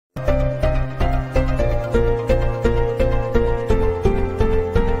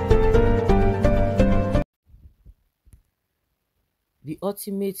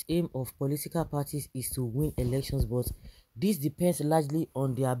ultimate aim of political parties is to win elections, but this depends largely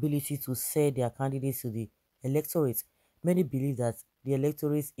on their ability to sell their candidates to the electorate. Many believe that the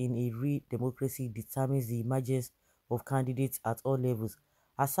electorate in a real democracy determines the emergence of candidates at all levels.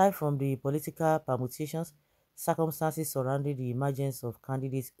 Aside from the political permutations, circumstances surrounding the emergence of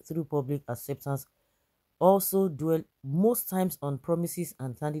candidates through public acceptance also dwell most times on promises,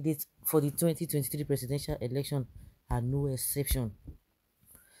 and candidates for the 2023 presidential election are no exception.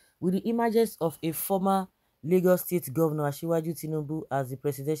 With the emergence of a former Lagos State Governor Asiwaju Tinubu as the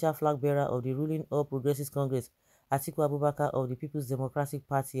presidential flag bearer of the ruling All Progressives Congress, Atiku Abubakar of the People's Democratic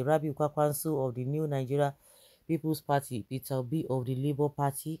Party, Rabiu Kwakwanso of the New Nigeria People's Party, Peter Obi of the Labour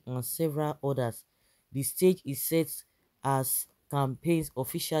Party, and several others, the stage is set as campaigns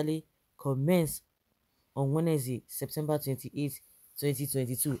officially commence on Wednesday, September 28,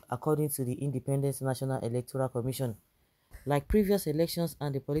 2022, according to the Independent National Electoral Commission. Like previous elections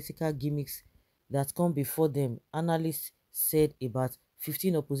and the political gimmicks that come before them, analysts said about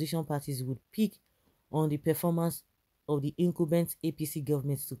 15 opposition parties would pick on the performance of the incumbent APC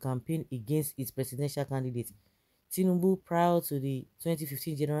government to campaign against its presidential candidate. Tinubu, prior to the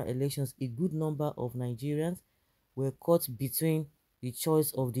 2015 general elections, a good number of Nigerians were caught between the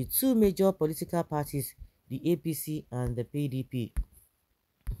choice of the two major political parties, the APC and the PDP.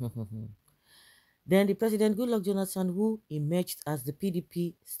 Then the President Goodluck Jonathan, who emerged as the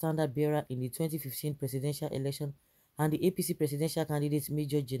PDP standard bearer in the 2015 presidential election, and the APC presidential candidate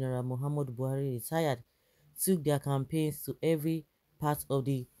Major General Muhammadu Buhari retired, took their campaigns to every part of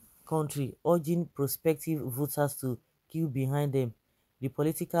the country, urging prospective voters to queue behind them. The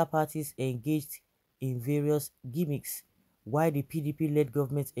political parties engaged in various gimmicks, while the PDP-led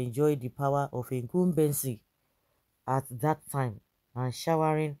government enjoyed the power of incumbency at that time and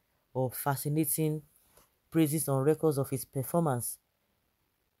showering of fascinating praises on records of its performance.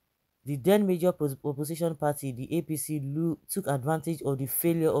 The then major opposition party, the APC, took advantage of the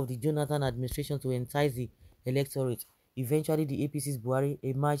failure of the Jonathan administration to entice the electorate. Eventually, the APC's Buhari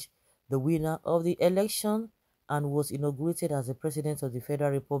emerged the winner of the election and was inaugurated as the president of the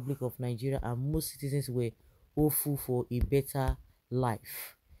Federal Republic of Nigeria, and most citizens were hopeful for a better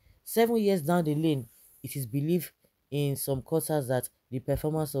life. 7 years down the lane, it is believed in some quarters that the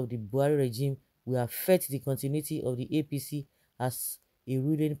performance of the Buhari regime will affect the continuity of the APC as a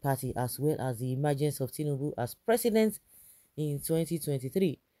ruling party, as well as the emergence of Tinubu as president in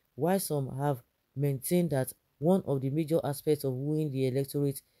 2023. While some have maintained that one of the major aspects of winning the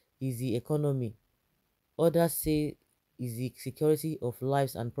electorate is the economy, others say is the security of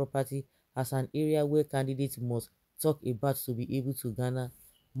lives and property as an area where candidates must talk about to be able to garner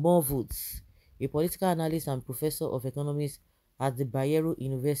more votes. A political analyst and professor of economics at the Bayero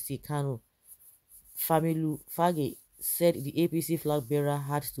University, Kano, Familu Fage, said the APC flag bearer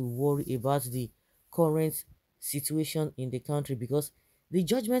had to worry about the current situation in the country because the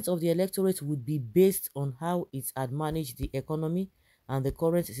judgment of the electorate would be based on how it had managed the economy and the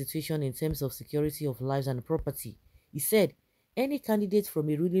current situation in terms of security of lives and property. He said any candidate from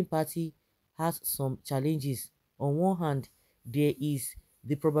a ruling party has some challenges. On one hand, there is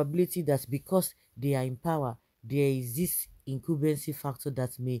the probability that because they are in power, there is this incumbency factor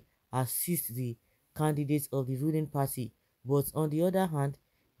that may assist the candidates of the ruling party. But on the other hand,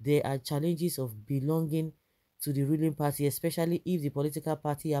 there are challenges of belonging to the ruling party, especially if the political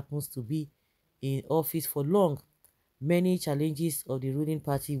party happens to be in office for long. Many challenges of the ruling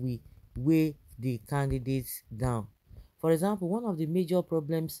party will weigh the candidates down. For example, one of the major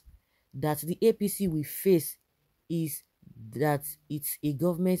problems that the APC will face is that it's a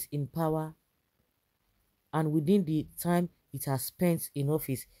government in power, and within the time it has spent in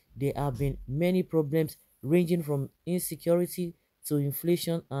office, there have been many problems ranging from insecurity to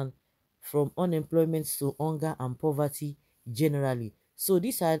inflation and from unemployment to hunger and poverty generally. So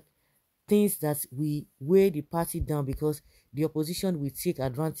these are things that we weigh the party down because the opposition will take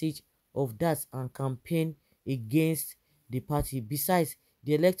advantage of that and campaign against the party. Besides,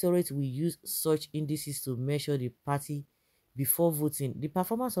 the electorate will use such indices to measure the party before voting. The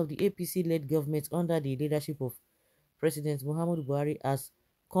performance of the APC-led government under the leadership of President Muhammadu Buhari has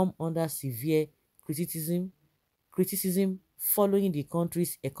come under severe criticism following the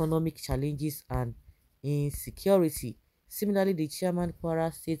country's economic challenges and insecurity. Similarly, the chairman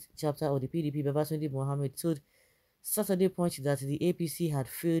Kwara State chapter of the PDP, Babatunde Mohammed, told Saturday Punch that the APC had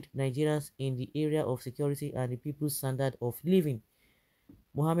failed Nigerians in the area of security and the people's standard of living.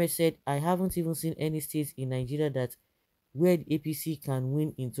 Mohammed said, I haven't even seen any state in Nigeria that where the APC can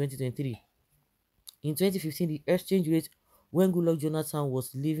win in 2023. In 2015, the exchange rate when Goodluck Jonathan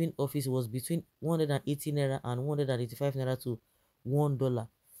was leaving office was between 180 naira and 185 naira to $1.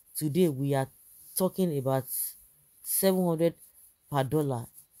 Today we are talking about 700 per dollar.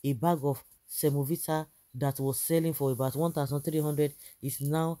 A bag of semovita that was selling for about 1,300 is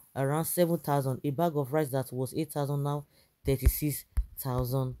now around 7,000. A bag of rice that was 8,000 now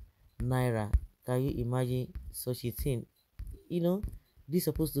 36,000 naira. Can you imagine such a thing? You know, this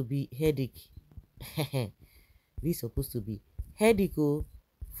supposed to be headache. This supposed to be headache oh,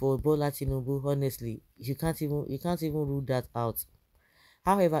 for Bola Tinubu. Honestly, you can't even rule that out.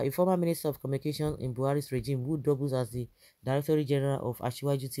 However, a former Minister of Communication in Buhari's regime, who doubles as the Director General of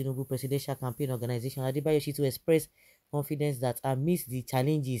Asiwaju Tinubu Presidential Campaign Organization, Adebayo Shitu, expressed confidence that amidst the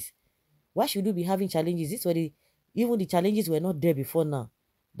challenges, why should you be having challenges? This were even the challenges were not there before now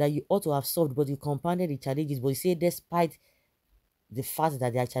that you ought to have solved, but you compounded the challenges. But you say, despite the fact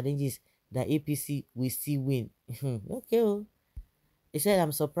that there are challenges, the APC will still win. Okay. Oh. He said,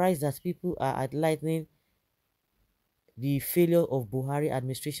 I'm surprised that people are highlighting the failure of Buhari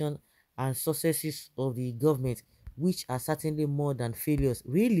administration and successes of the government, which are certainly more than failures.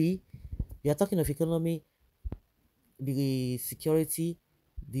 Really? You are talking of economy, the security,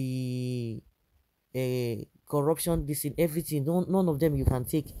 the corruption, this in everything. None of them you can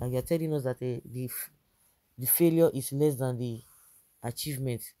take, and you're telling us that the failure is less than the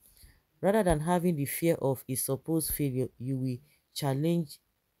achievement. Rather than having the fear of a supposed failure, you will challenge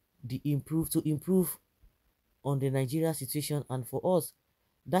the improve on the Nigeria situation. And for us,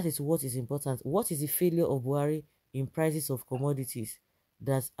 that is what is important. What is the failure of Buhari in prices of commodities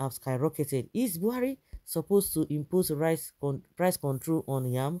that have skyrocketed? Is Buhari supposed to impose price control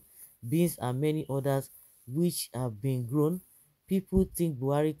on yam, beans, and many others which have been grown? People think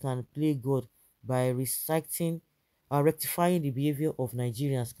Buhari can play God by rectifying the behavior of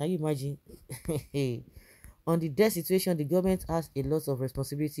Nigerians. Can you imagine? On the debt situation, the government has a lot of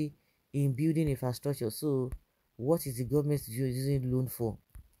responsibility in building infrastructure. So, what is the government using loan for?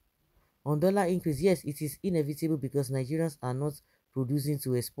 On dollar increase, yes, it is inevitable because Nigerians are not producing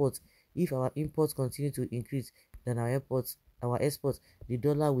to export. If our imports continue to increase than our exports, the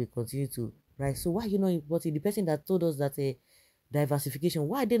dollar will continue to rise. So why are you not importing? The person that told us that a diversification,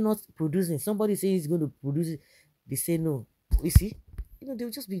 why are they not producing? Somebody says he's going to produce it, they say no. You see, they'll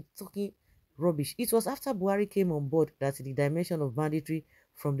just be talking rubbish. It was after Buhari came on board that the dimension of banditry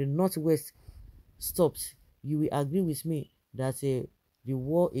from the northwest stopped. You will agree with me that the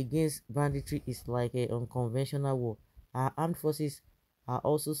war against banditry is like an unconventional war. Our armed forces are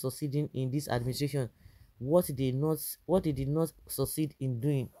also succeeding in this administration. What they did not succeed in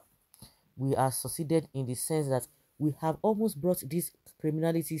doing, we are succeeded in the sense that we have almost brought these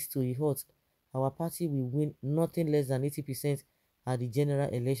criminalities to a halt. Our party will win nothing less than 80% at the general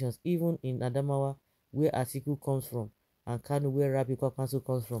elections, even in Adamawa, where Atiku comes from, and Kano, where Rabi Kwankwaso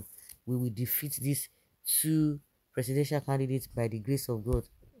comes from. We will defeat these two presidential candidates by the grace of God.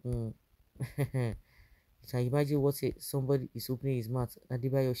 Mm. You can imagine what somebody is opening his mouth.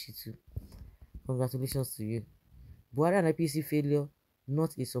 Adebayo Shitu, congratulations to you. Buhari and IPC failure,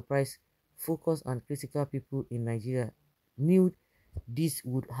 not a surprise. Focus and critical people in Nigeria knew this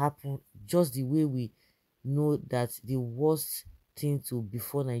would happen, just the way we know that the worst thing to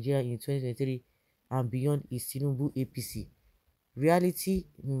before Nigeria in 2023 and beyond is Tinubu APC. Reality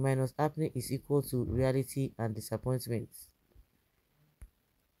minus happening is equal to reality and disappointment.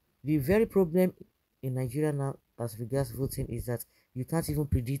 The very problem in Nigeria now as regards voting is that you can't even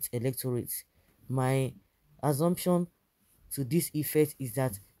predict electorates. My assumption to this effect is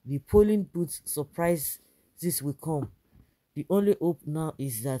that the polling booth surprises will come. The only hope now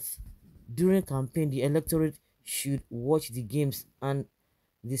is that during campaign, the electorate should watch the games and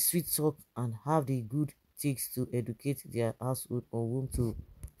the sweet talk and have the good takes to educate their household on whom to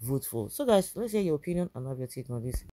vote for. So guys, let's hear your opinion and have your take on this.